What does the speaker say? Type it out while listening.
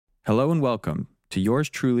Hello and welcome to yours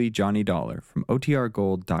truly, Johnny Dollar from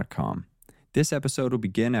OTRGold.com. This episode will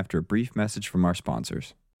begin after a brief message from our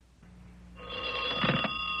sponsors.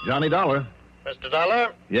 Johnny Dollar. Mr.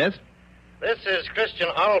 Dollar? Yes? This is Christian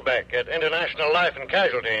Albeck at International Life and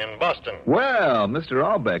Casualty in Boston. Well, Mr.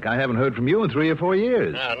 Albeck, I haven't heard from you in 3 or 4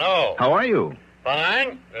 years. No. How are you?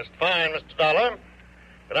 Fine. Just fine, Mr. Dollar.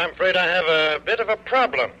 But I'm afraid I have a bit of a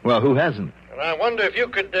problem. Well, who hasn't? And I wonder if you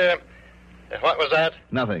could, what was that?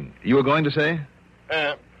 Nothing. You were going to say?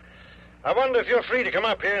 I wonder if you're free to come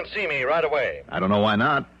up here and see me right away. I don't know why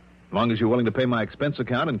not. As long as you're willing to pay my expense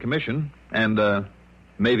account and commission, and,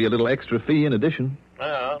 maybe a little extra fee in addition.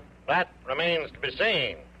 Well, that remains to be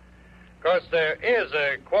seen. Of course, there is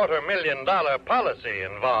a $250,000 policy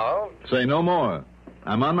involved. Say no more.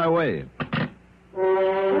 I'm on my way.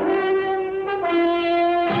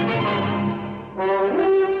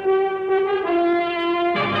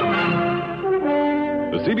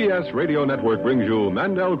 The CBS Radio Network brings you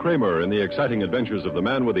Mandel Kramer in the exciting adventures of the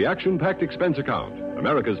man with the action-packed expense account,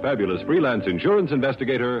 America's fabulous freelance insurance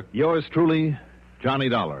investigator. Yours truly, Johnny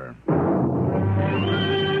Dollar.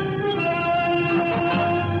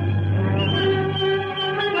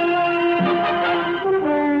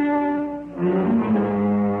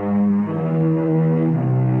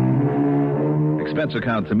 Expense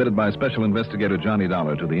account submitted by Special Investigator Johnny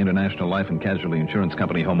Dollar to the International Life and Casualty Insurance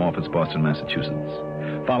Company, Home Office, Boston,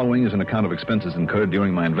 Massachusetts. Following is an account of expenses incurred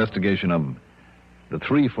during my investigation of the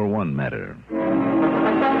 3-for-1 matter.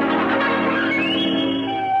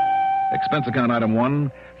 Expense account item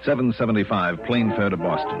 1, $775, plane fare to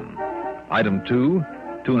Boston. Item 2,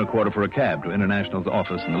 $2.25 for a cab to International's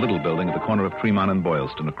office in the Little Building at the corner of Tremont and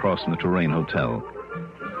Boylston, across from the Touraine Hotel.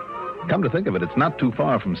 Come to think of it, it's not too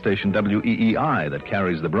far from station WEEI that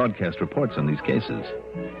carries the broadcast reports on these cases.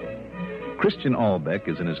 Christian Albeck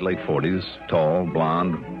is in his late 40s, tall,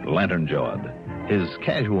 blond, lantern-jawed. His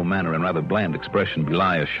casual manner and rather bland expression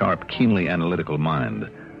belie a sharp, keenly analytical mind.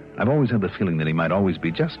 I've always had the feeling that he might always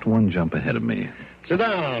be just one jump ahead of me. Sit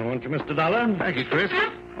down, won't you, Mr. Dollar? Thank you, Chris.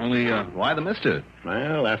 Only, why the mister?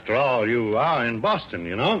 Well, after all, you are in Boston,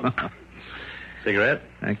 you know. Cigarette?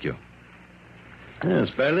 Thank you. Yeah,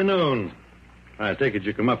 it's fairly noon. I take it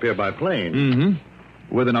you come up here by plane.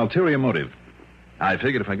 Mm-hmm. With an ulterior motive. I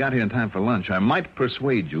figured if I got here in time for lunch, I might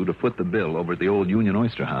persuade you to foot the bill over at the old Union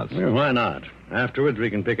Oyster House. Well, why not? Afterwards,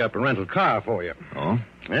 we can pick up a rental car for you. Oh?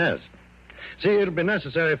 Yes. See, it'll be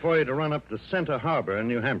necessary for you to run up to Center Harbor in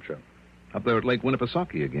New Hampshire. Up there at Lake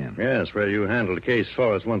Winnipesaukee again. Yes, where you handled a case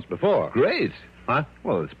for us once before. Great. Huh?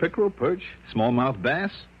 Well, it's pickerel, perch, smallmouth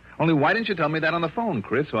bass. Only why didn't you tell me that on the phone,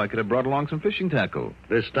 Chris, so I could have brought along some fishing tackle?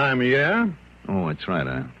 This time of year? Oh, that's right.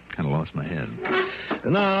 I kind of lost my head.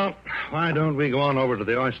 Now, why don't we go on over to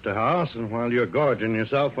the Oyster House, and while you're gorging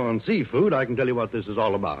yourself on seafood, I can tell you what this is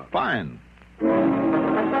all about. Fine.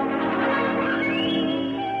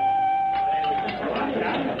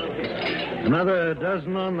 Another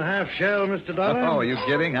dozen on the half shell, Mr. Dollar? Oh, are you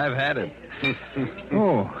kidding? I've had it.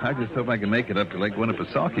 Oh, I just hope I can make it up to Lake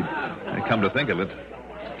Winnipesaukee. I come to think of it.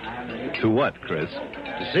 To what, Chris?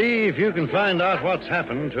 To see if you can find out what's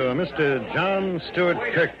happened to a Mr. John Stewart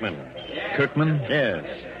Kirkman. Kirkman? Yes.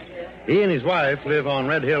 He and his wife live on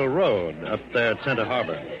Red Hill Road up there at Center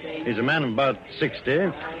Harbor. He's a man of about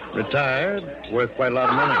 60, retired, worth quite a lot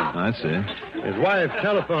of money. I see. His wife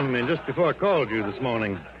telephoned me just before I called you this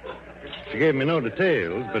morning. She gave me no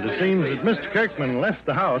details, but it seems that Mr. Kirkman left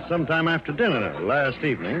the house sometime after dinner last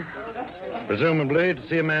evening, presumably to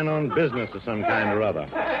see a man on business of some kind or other.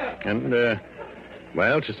 And,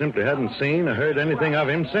 well, she simply hadn't seen or heard anything of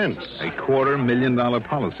him since. A $250,000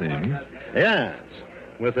 policy, Yes,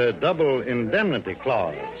 with a double indemnity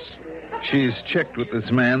clause. She's checked with this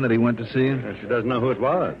man that he went to see? And she doesn't know who it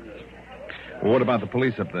was. Well, what about the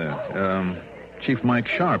police up there? Chief Mike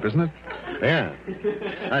Sharp, isn't it? Yeah.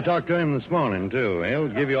 I talked to him this morning, too. He'll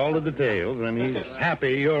give you all the details, and he's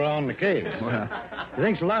happy you're on the case. Well, He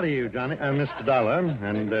thinks a lot of you, Johnny, Mr. Dollar,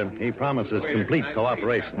 and he promises complete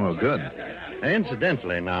cooperation. well, good.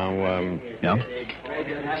 Incidentally, now, Yeah?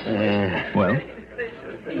 Well?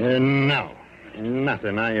 No.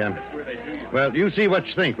 Nothing. Well, you see what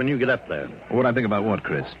you think when you get up there. What I think about what,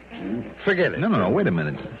 Chris? Forget it. No, wait a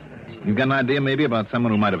minute. You've got an idea maybe about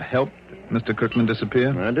someone who might have helped Mr. Kirkman disappear?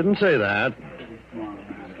 I didn't say that.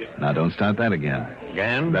 Now, don't start that again.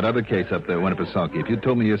 Again? That other case up there, Winnipesaukee. If you'd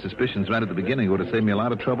told me your suspicions right at the beginning, it would have saved me a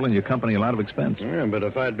lot of trouble and your company a lot of expense. Yeah, but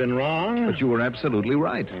if I'd been wrong... But you were absolutely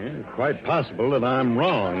right. Yeah, quite possible that I'm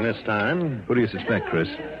wrong this time. Who do you suspect, Chris,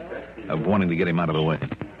 of wanting to get him out of the way?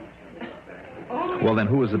 Well, then,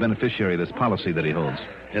 who is the beneficiary of this policy that he holds?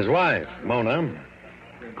 His wife, Mona.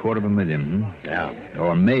 $250,000, Yeah.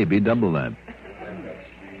 Or maybe double that.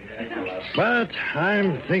 But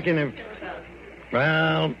I'm thinking of,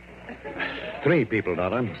 well, 3 people,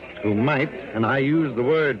 Dollar, who might, and I use the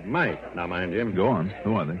word might. Now, mind you. Go on.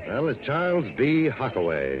 Who are they? Well, it's Charles B.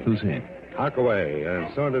 Hockaway. Who's he? Hockaway,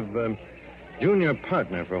 a sort of junior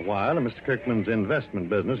partner for a while in Mr. Kirkman's investment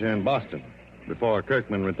business here in Boston. Before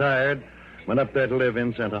Kirkman retired, went up there to live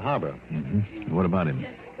in Santa Harbor. Mm-hmm. What about him?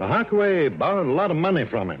 Well, Hockaway borrowed a lot of money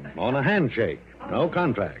from him on a handshake. No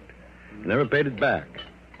contract. Never paid it back.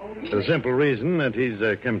 For the simple reason that he's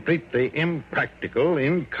a completely impractical,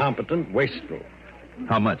 incompetent wastrel.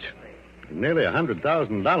 How much? Nearly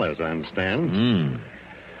 $100,000, I understand.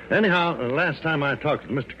 Anyhow, the last time I talked to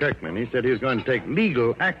Mr. Kirkman, he said he was going to take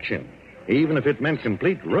legal action, even if it meant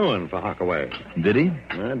complete ruin for Hockaway. Did he?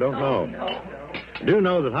 I don't know. I do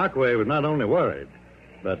know that Hockaway was not only worried,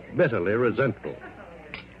 but bitterly resentful.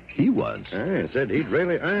 He was. He said he'd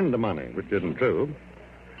really earned the money, which isn't true.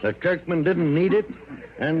 That Kirkman didn't need it,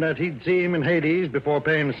 and that he'd see him in Hades before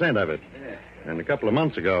paying a cent of it. And a couple of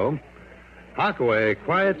months ago, Hockaway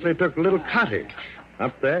quietly took a little cottage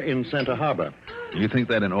up there in Santa Harbor. You think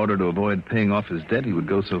that in order to avoid paying off his debt, he would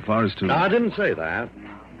go so far as to... No, I didn't say that.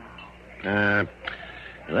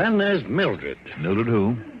 Then there's Mildred. Mildred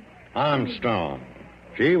who? Armstrong.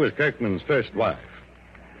 She was Kirkman's first wife.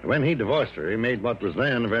 When he divorced her, he made what was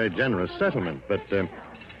then a very generous settlement. But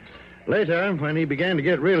later, when he began to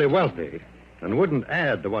get really wealthy and wouldn't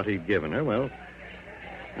add to what he'd given her, well,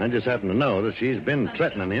 I just happen to know that she's been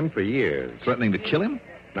threatening him for years. Threatening to kill him?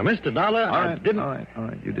 Now, Mr. Dollar, I didn't... All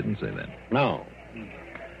right. You didn't say that. No.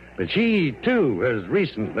 But she, too, has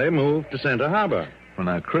recently moved to Santa Harbor. Well,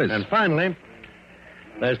 now, Chris... And finally,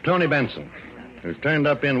 there's Tony Benson, who's turned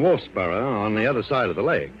up in Wolfsboro on the other side of the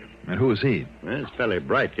lake. And who is he? Well, he's a fairly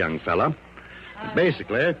bright young fella.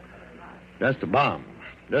 Basically, just a bum.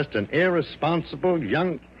 Just an irresponsible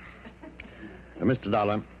young... Now, Mr.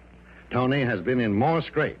 Dollar, Tony has been in more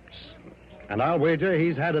scrapes. And I'll wager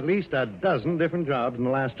he's had at least a dozen different jobs in the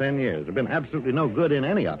last 10 years. There's been absolutely no good in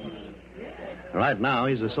any of them. Right now,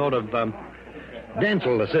 he's a sort of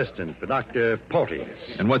dental assistant for Dr. Porteous.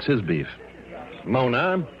 And what's his beef?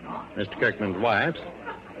 Mona, Mr. Kirkman's wife.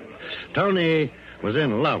 Tony was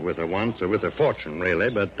in love with her once, or with her fortune, really,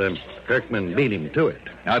 but Kirkman beat him to it.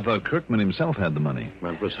 I thought Kirkman himself had the money.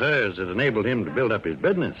 Well, it was hers that enabled him to build up his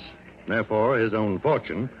business. Therefore, his own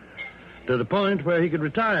fortune, to the point where he could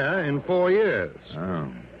retire in 4 years.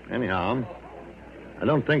 Oh. Anyhow, I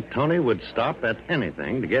don't think Tony would stop at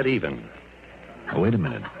anything to get even. Oh, wait a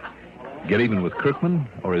minute. Get even with Kirkman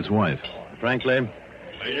or his wife? Frankly,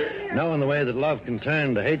 knowing the way that love can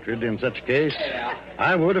turn to hatred in such a case,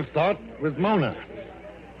 I would have thought with Mona.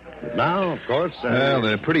 But now, of course... Well,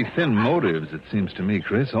 they're pretty thin motives, it seems to me,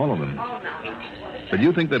 Chris, all of them. But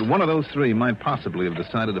you think that one of those 3 might possibly have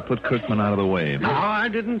decided to put Kirkman out of the way? No, I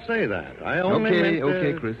didn't say that. I only meant...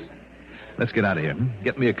 Okay, Chris. Let's get out of here.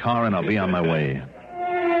 Get me a car and I'll be on my way.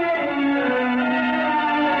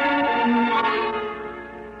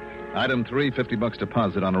 Item 3, $50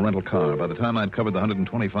 deposit on a rental car. By the time I'd covered the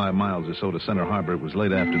 125 miles or so to Center Harbor, it was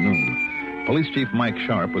late afternoon. Police Chief Mike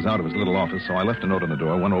Sharp was out of his little office, so I left a note on the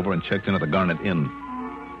door, went over and checked in at the Garnet Inn.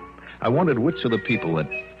 I wondered which of the people that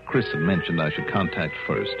Chris had mentioned I should contact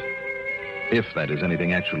first. If, that is,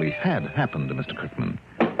 anything actually had happened to Mr. Kirkman.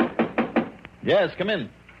 Yes, come in.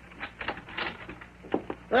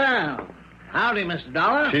 Well, howdy, Mr.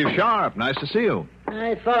 Dollar. Chief Sharp, nice to see you.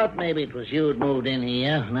 I thought maybe it was you who'd moved in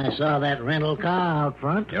here, and I saw that rental car out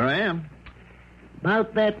front. Here I am.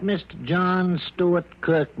 About that Mr. John Stewart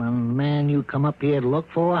Kirkman, the man you come up here to look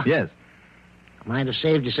for? Yes. Might have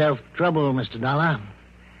saved yourself trouble, Mr. Dollar.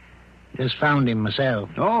 Just found him myself.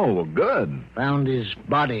 Oh, well, good. Found his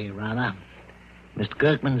body, rather. Mr.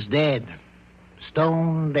 Kirkman's dead.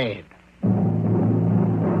 Stone dead.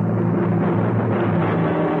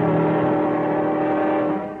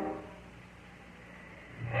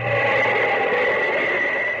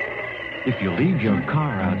 If you leave your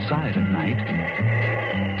car outside at night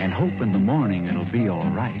and hope in the morning it'll be all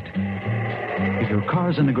right. If your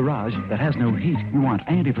car's in a garage that has no heat, you want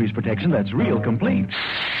antifreeze protection that's real complete.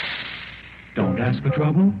 Don't ask for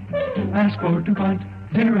trouble. Ask for DuPont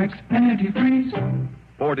Zerex Antifreeze.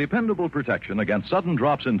 For dependable protection against sudden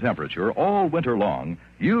drops in temperature all winter long,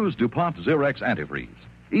 use DuPont Zerex Antifreeze.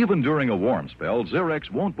 Even during a warm spell,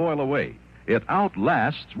 Zerex won't boil away. It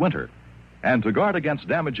outlasts winter. And to guard against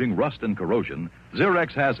damaging rust and corrosion,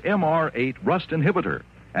 Zerex has MR8 Rust Inhibitor,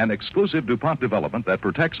 an exclusive DuPont development that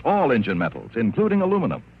protects all engine metals, including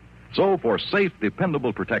aluminum. So for safe,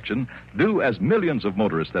 dependable protection, do as millions of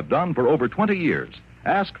motorists have done for over 20 years.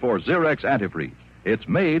 Ask for Zerex Antifreeze. It's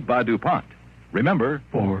made by DuPont. Remember,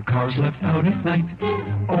 For cars left out at night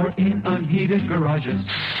or in unheated garages.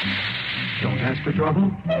 Don't ask for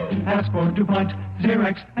trouble. Ask for DuPont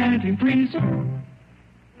Xerox Antifreeze.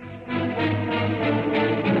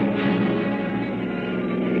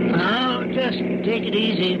 Now, just take it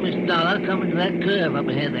easy, Mr. Dollar, coming to that curve up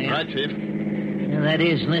ahead there. Right, Chief. Yeah, that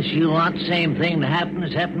is, unless you want the same thing to happen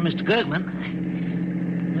as happened to Mr. Kirkman.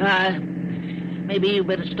 Maybe you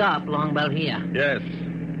better stop along about here. Yes.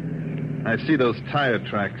 I see those tire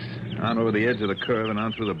tracks out over the edge of the curve and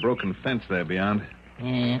on through the broken fence there beyond.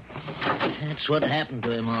 Yeah, that's what happened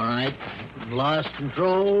to him, all right. Lost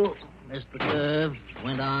control, missed the curve,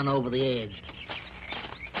 went on over the edge.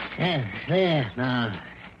 Yeah, there, now.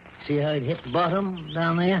 See how it hit the bottom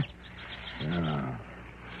down there?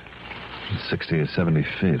 60 or 70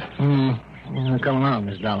 feet. Yeah, come along,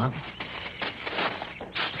 Miss Dollar.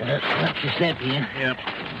 Watch your step here. Yep.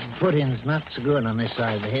 Footing's not so good on this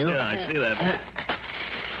side of the hill. Yeah, I see that.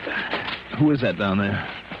 Who is that down there?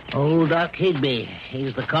 Old Doc Higby.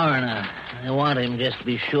 He's the coroner. I want him just to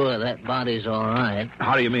be sure that body's all right.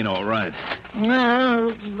 How do you mean, all right? Well,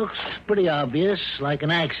 it looks pretty obvious, like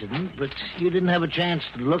an accident, but you didn't have a chance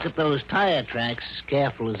to look at those tire tracks as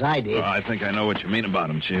careful as I did. Oh, I think I know what you mean about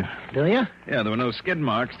him, Chief. Do you? Yeah, there were no skid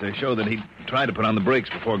marks. They show that he tried to put on the brakes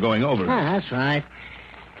before going over. Ah, that's right.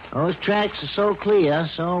 Those tracks are so clear,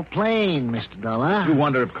 so plain, Mr. Dollar. You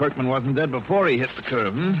wonder if Kirkman wasn't dead before he hit the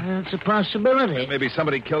curve, It's a possibility. Maybe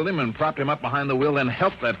somebody killed him and propped him up behind the wheel, then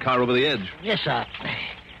helped that car over the edge. Yes, sir.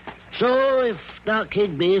 So, if Doc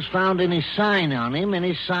Higby has found any sign on him,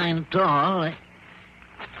 any sign at all...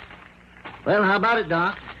 Well, how about it,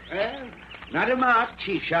 Doc? Well, not a mark,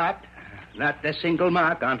 Chief Sharp. Not a single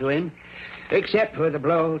mark onto him, except for the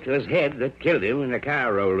blow to his head that killed him when the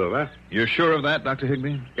car rolled over. You're sure of that, Dr.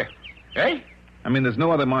 Higby? Yeah. Eh? I mean, there's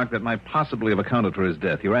no other mark that might possibly have accounted for his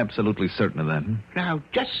death. You're absolutely certain of that, Now,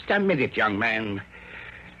 just a minute, young man.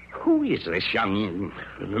 Who is this young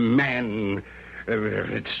man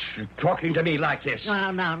talking to me like this?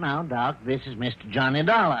 No, Doc. This is Mr. Johnny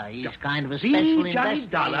Dollar. He's kind of a The special Johnny investigator.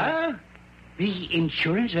 Dollar? The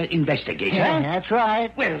insurance investigator? Yeah, that's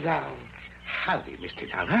right. Well, now, howdy,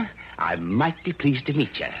 Mr. Dollar. I'm mighty pleased to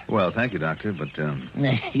meet you. Well, thank you, Doctor, but,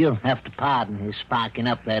 You'll have to pardon his sparking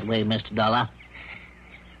up that way, Mr. Dollar.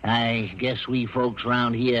 I guess we folks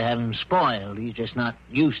around here have him spoiled. He's just not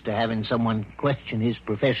used to having someone question his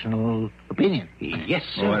professional opinion. Yes,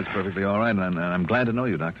 sir. Oh, that's perfectly all right, and I'm glad to know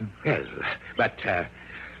you, Doctor. Well, but,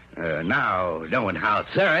 now, knowing how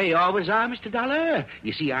thorough you always are, Mr. Dollar,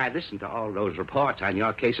 you see, I listened to all those reports on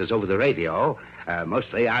your cases over the radio,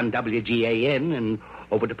 mostly on WGAN and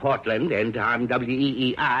over to Portland and on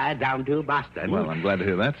WEEI down to Boston. Well, I'm glad to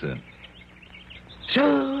hear that, sir. So,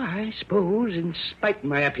 I suppose, in spite of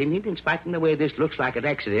my opinion, in spite of the way this looks like an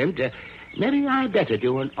accident, maybe I'd better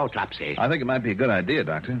do an autopsy. I think it might be a good idea,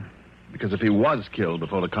 Doctor, because if he was killed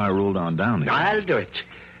before the car rolled on down here... I'll do it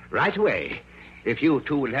right away. If you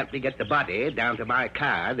two will help me get the body down to my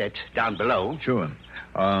car that's down below. Sure.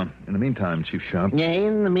 In the meantime, Chief Sharp... Yeah,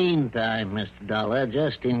 in the meantime, Mr. Dollar,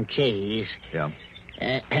 just in case... Yeah?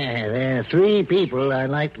 There are 3 people I'd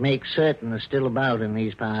like to make certain are still about in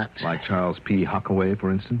these parts. Like Charles P. Hockaway, for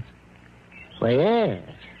instance? Well, yes.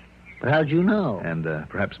 But how'd you know? And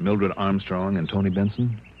perhaps Mildred Armstrong and Tony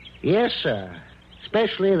Benson? Yes, sir.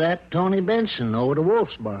 Especially that Tony Benson over to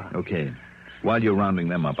Wolfsboro. Okay. While you're rounding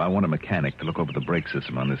them up, I want a mechanic to look over the brake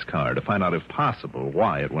system on this car to find out, if possible,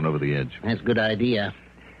 why it went over the edge. That's a good idea.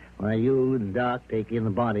 While you and Doc take in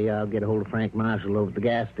the body, I'll get a hold of Frank Marshall over at the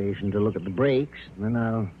gas station to look at the brakes, and then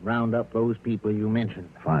I'll round up those people you mentioned.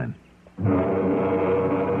 Fine.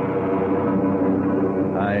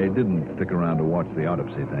 I didn't stick around to watch the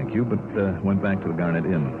autopsy, thank you, but went back to the Garnet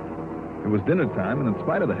Inn. It was dinner time, and in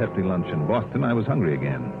spite of the hefty lunch in Boston, I was hungry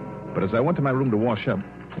again. But as I went to my room to wash up...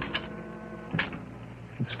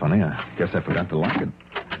 It's funny, I guess I forgot to lock it.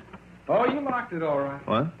 Oh, you locked it all right.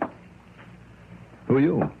 What? Who are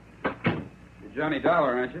you? You're Johnny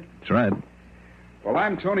Dollar, aren't you? That's right. Well,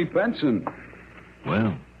 I'm Tony Benson.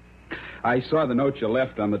 Well, I saw the note you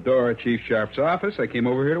left on the door at Chief Sharp's office. I came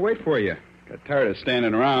over here to wait for you. Got tired of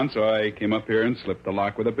standing around, so I came up here and slipped the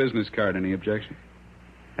lock with a business card. Any objection?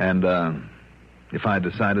 and if I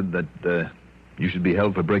decided that you should be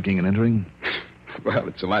held for breaking and entering? Well,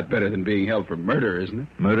 it's a lot better than being held for murder, isn't it?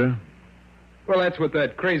 Murder? Well, that's what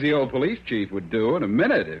that crazy old police chief would do in a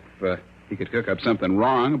minute if he could cook up something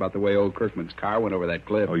wrong about the way old Kirkman's car went over that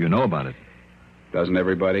cliff. Oh, you know about it? Doesn't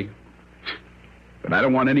everybody? But I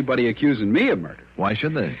don't want anybody accusing me of murder. Why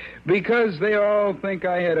should they? Because they all think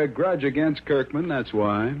I had a grudge against Kirkman, that's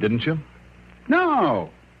why. Didn't you?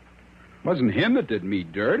 No. It wasn't him that did me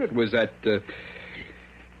dirt. It was that, it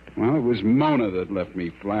was Mona that left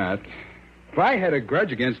me flat. If I had a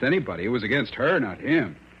grudge against anybody, it was against her, not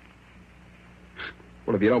him.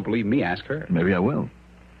 Well, if you don't believe me, ask her. Maybe I will.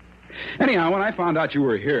 Anyhow, when I found out you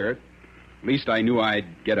were here, at least I knew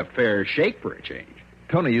I'd get a fair shake for a change.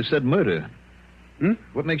 Tony, you said murder. Hmm?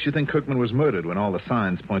 What makes you think Kirkman was murdered when all the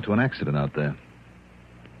signs point to an accident out there?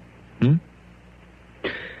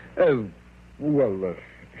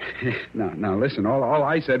 Now, listen, all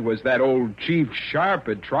I said was that old Chief Sharp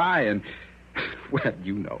would try and,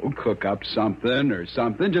 cook up something or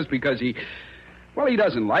something just because he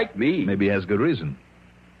doesn't like me. Maybe he has good reason.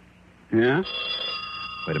 Yeah?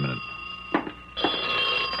 Wait a minute.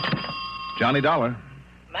 Johnny Dollar.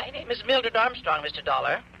 My name is Mildred Armstrong, Mr.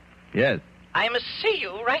 Dollar. Yes. I must see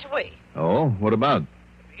you right away. Oh, what about?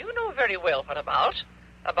 You know very well what about.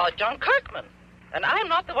 About John Kirkman. And I'm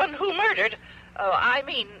not the one who murdered.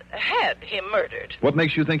 Had him murdered. What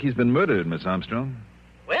makes you think he's been murdered, Miss Armstrong?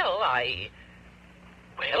 Well,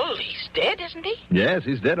 he's dead, isn't he? Yes,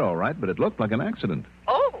 he's dead, all right, but it looked like an accident.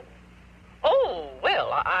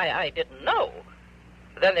 I didn't know.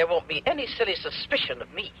 Then there won't be any silly suspicion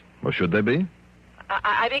of me. Well, should there be?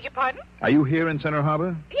 I beg your pardon? Are you here in Center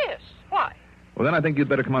Harbor? Yes. Why? Well, then I think you'd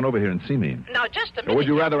better come on over here and see me. Now, just a minute. Or would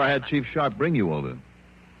you rather I had Chief Sharp bring you over?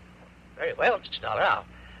 Very well, Mr. Dollar.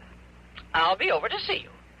 I'll be over to see you.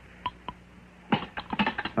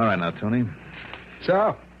 All right, now, Tony.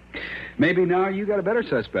 So, maybe now you got a better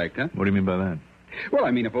suspect, huh? What do you mean by that? Well,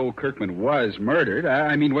 if old Kirkman was murdered,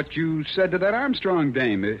 what you said to that Armstrong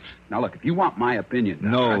dame. Now, look, if you want my opinion...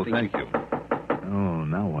 No, thank you. Oh,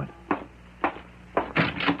 now what?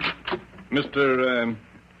 Mr.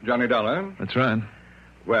 Johnny Dollar? That's right.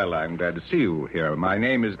 Well, I'm glad to see you here. My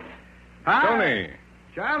name is... Hi. Tony.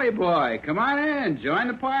 Charlie boy, come on in. Join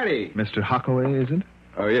the party. Mr. Hockaway, is it?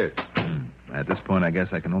 Oh, yes. At this point, I guess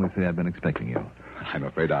I can only say I've been expecting you. I'm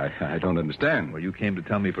afraid I don't understand. Well, you came to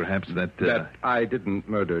tell me perhaps that... That I didn't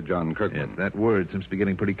murder John Kirkman. Yes, that word seems to be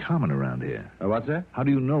getting pretty common around here. What's that? How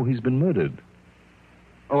do you know he's been murdered?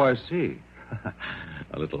 Oh, I see.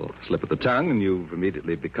 A little slip of the tongue, and you've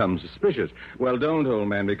immediately become suspicious. Well, don't, old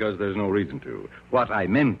man, because there's no reason to. What I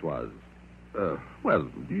meant was...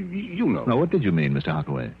 you know. No, what did you mean, Mr.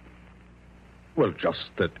 Hockaway? Well,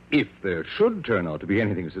 just that if there should turn out to be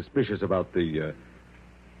anything suspicious about the...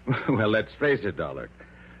 Well, let's face it, Dollar.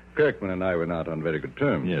 Kirkman and I were not on very good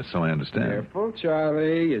terms. Yes, so I understand. Careful,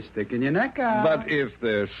 Charlie. You're sticking your neck out. But if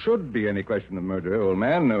there should be any question of murder, old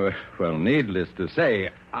man, needless to say,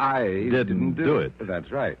 I didn't do it. That's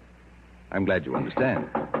right. I'm glad you understand.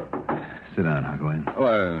 Sit down, Hockaway.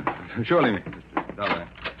 Oh, surely, Mr. Dollar.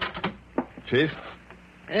 Chief?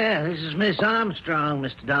 Yeah, this is Miss Armstrong,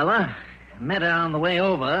 Mr. Dollar. Met her on the way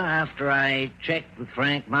over after I checked with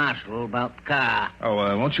Frank Marshall about the car.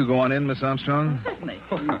 Oh, won't you go on in, Miss Armstrong?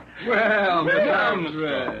 Well, Miss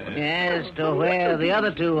Armstrong. As to where the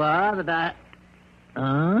other two are that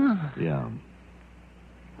I... Yeah.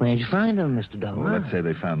 Where'd you find them, Mr. Dollar? Well, let's say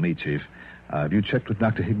they found me, Chief. Have you checked with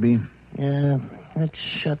Dr. Higby? Yeah, let's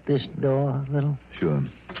shut this door a little. Sure.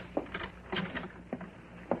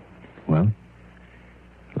 Well?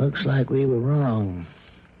 Looks like we were wrong.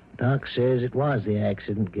 Doc says it was the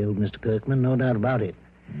accident killed Mr. Kirkman, no doubt about it.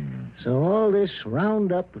 So all this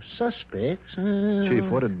roundup of suspects... Chief,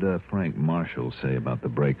 what did Frank Marshall say about the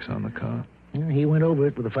brakes on the car? He went over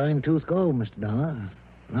it with a fine-tooth comb, Mr. Dollar.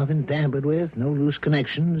 Nothing tampered with, no loose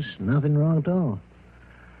connections, nothing wrong at all.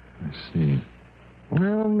 I see. Well,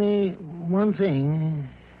 only one thing.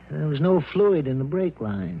 There was no fluid in the brake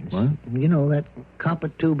lines. What? You know, that copper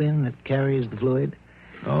tubing that carries the fluid.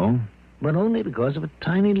 Oh? But only because of a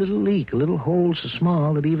tiny little leak, a little hole so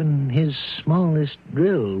small that even his smallest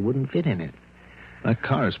drill wouldn't fit in it. That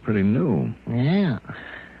car's pretty new. Yeah.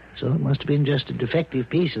 So it must have been just a defective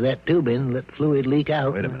piece of that tubing let fluid leak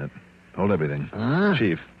out. Wait a minute. Hold everything. Huh?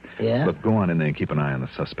 Chief. Yeah? Look, go on in there and keep an eye on the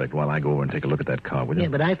suspect while I go over and take a look at that car, will you? Yeah,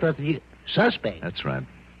 but I thought that you... Suspect? That's right.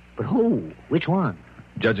 But who? Which one?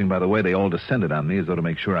 Judging by the way they all descended on me as though to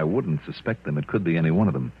make sure I wouldn't suspect them, it could be any one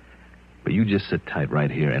of them. But you just sit tight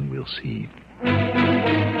right here and we'll see.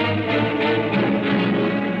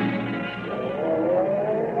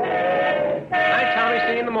 Hi, Tommy.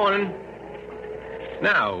 See you in the morning.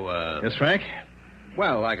 Now, Yes, Frank?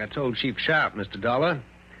 Well, like I told Chief Sharp, Mr. Dollar,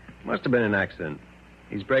 must have been an accident.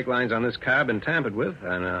 These brake lines on this car have been tampered with,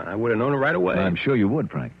 and I would have known it right away. I'm sure you would,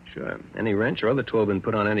 Frank. Sure. Any wrench or other tool been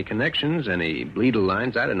put on any connections, any bleedle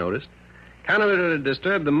lines, I'd have noticed. Kind of would have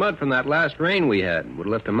disturbed the mud from that last rain we had. Would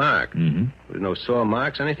have left a mark. Mm-hmm. There's no sore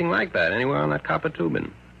marks, anything like that, anywhere on that copper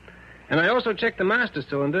tubing. And I also checked the master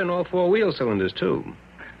cylinder and all four wheel cylinders, too.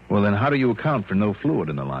 Well, then how do you account for no fluid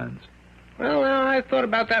in the lines? Well, now, I thought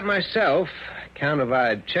about that myself. Count if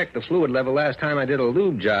I'd checked the fluid level last time I did a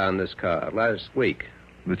lube job on this car, last week.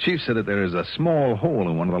 The chief said that there is a small hole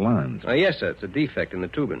in one of the lines. Yes, sir. It's a defect in the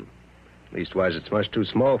tubing. Leastwise, it's much too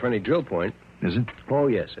small for any drill point. Is it? Oh,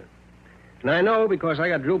 yes, sir. And I know because I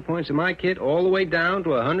got drill points in my kit all the way down to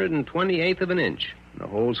 128th of an inch. The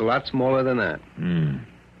hole's a lot smaller than that.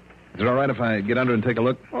 Is it all right if I get under and take a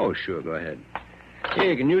look? Oh, sure. Go ahead.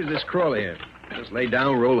 Here, you can use this crawler here. Just lay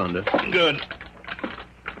down, roll under. Good.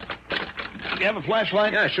 Do you have a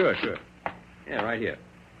flashlight? Yeah, sure. Yeah, right here.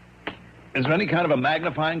 Is there any kind of a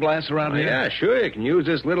magnifying glass around here? Yeah, sure. You can use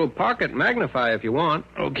this little pocket magnifier if you want.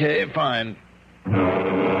 Okay, fine.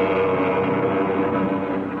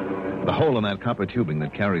 The hole in that copper tubing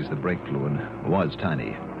that carries the brake fluid was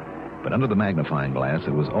tiny. But under the magnifying glass,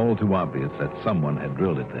 it was all too obvious that someone had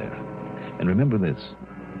drilled it there. And remember this.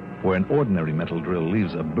 Where an ordinary metal drill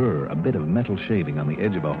leaves a burr, a bit of metal shaving on the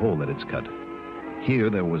edge of a hole that it's cut, here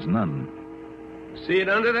there was none. See it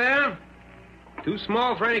under there? Too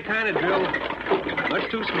small for any kind of drill.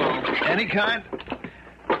 Much too small. Any kind?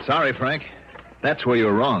 Sorry, Frank. That's where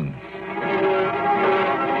you're wrong.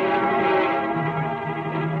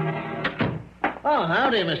 Oh,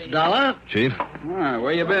 howdy, Mr. Dollar. Chief?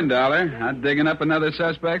 Where you been, Dollar? Not digging up another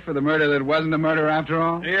suspect for the murder that wasn't a murder after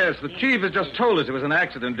all? Yes, the chief has just told us it was an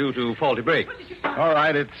accident due to faulty brakes. All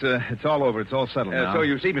right, it's all over. It's all settled now. So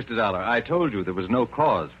you see, Mr. Dollar, I told you there was no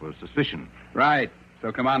cause for suspicion. Right.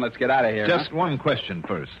 So come on, let's get out of here. Just one question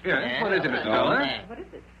first. Yes, what is it, Mr. Dollar? What is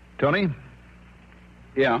it? Tony,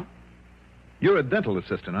 Yeah? you're a dental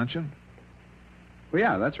assistant, aren't you? Well,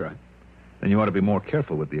 yeah, that's right. Then you ought to be more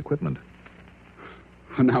careful with the equipment.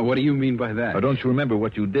 Now, what do you mean by that? Or don't you remember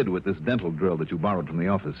what you did with this dental drill that you borrowed from the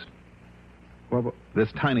office? Well, This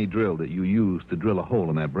tiny drill that you used to drill a hole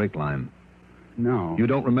in that brake line. no. You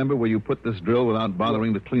don't remember where you put this drill without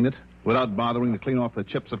bothering to clean it? Without bothering to clean off the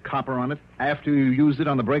chips of copper on it after you used it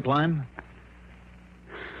on the brake line?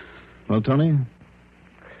 Well, Tony?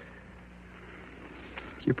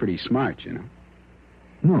 You're pretty smart, you know.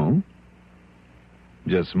 No.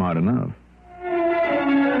 Just smart enough.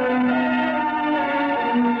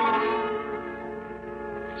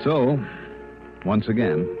 So, once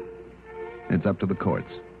again, it's up to the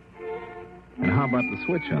courts. And how about the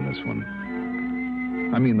switch on this one?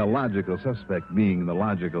 I mean, the logical suspect being the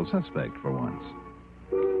logical suspect for once.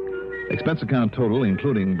 Expense account total,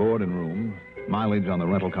 including board and room, mileage on the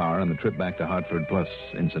rental car, and the trip back to Hartford, plus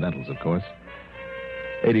incidentals, of course,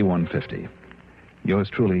 $81.50. Yours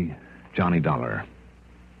truly, Johnny Dollar.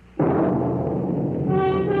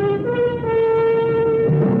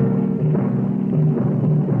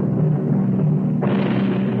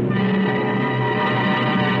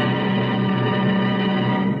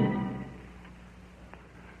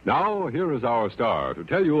 Now, here is our star to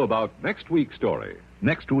tell you about next week's story.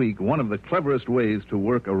 Next week, one of the cleverest ways to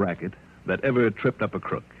work a racket that ever tripped up a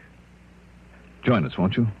crook. Join us,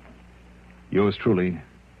 won't you? Yours truly,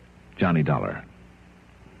 Johnny Dollar.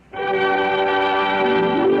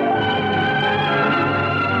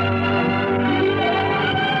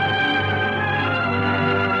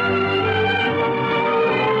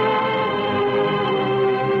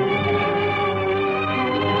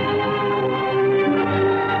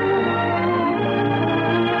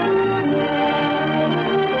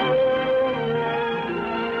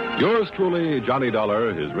 Yours truly, Johnny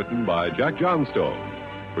Dollar, is written by Jack Johnstone.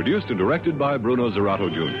 Produced and directed by Bruno Zerato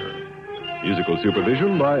Jr. Musical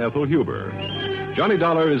supervision by Ethel Huber. Johnny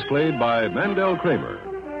Dollar is played by Mandel Kramer.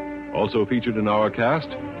 Also featured in our cast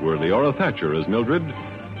were Leora Thatcher as Mildred,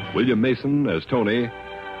 William Mason as Tony,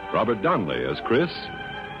 Robert Donnelly as Chris,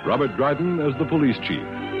 Robert Dryden as the police chief,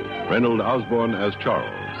 Reynold Osborne as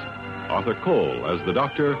Charles, Arthur Cole as the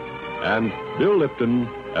doctor, and Bill Lipton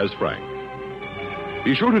as Frank.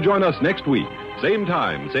 Be sure to join us next week, same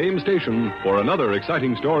time, same station, for another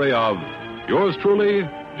exciting story of yours truly,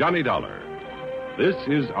 Johnny Dollar. This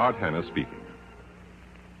is Art Hanna speaking.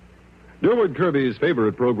 Durward Kirby's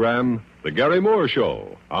favorite program, The Gary Moore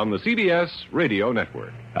Show, on the CBS Radio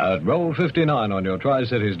Network. At roll 59 on your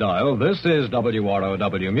Tri-Cities dial, this is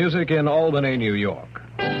WROW Music in Albany, New York.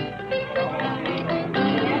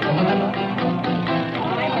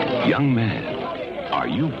 Young man, are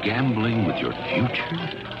you gambling with your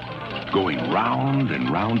future? Going round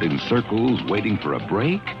and round in circles, waiting for a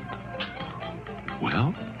break?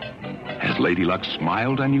 Well, has Lady Luck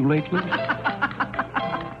smiled on you lately?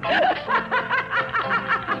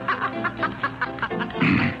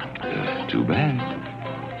 Too bad.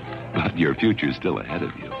 But your future's still ahead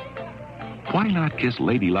of you. Why not kiss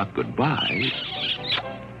Lady Luck goodbye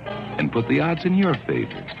and put the odds in your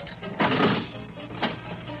favor?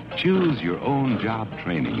 Choose your own job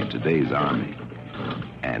training in today's Army.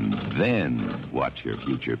 And then watch your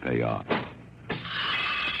future pay off.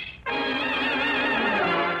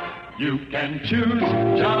 You can choose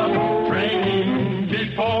job training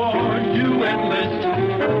before you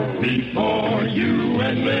enlist. Before you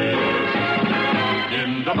enlist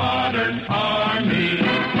in the modern army.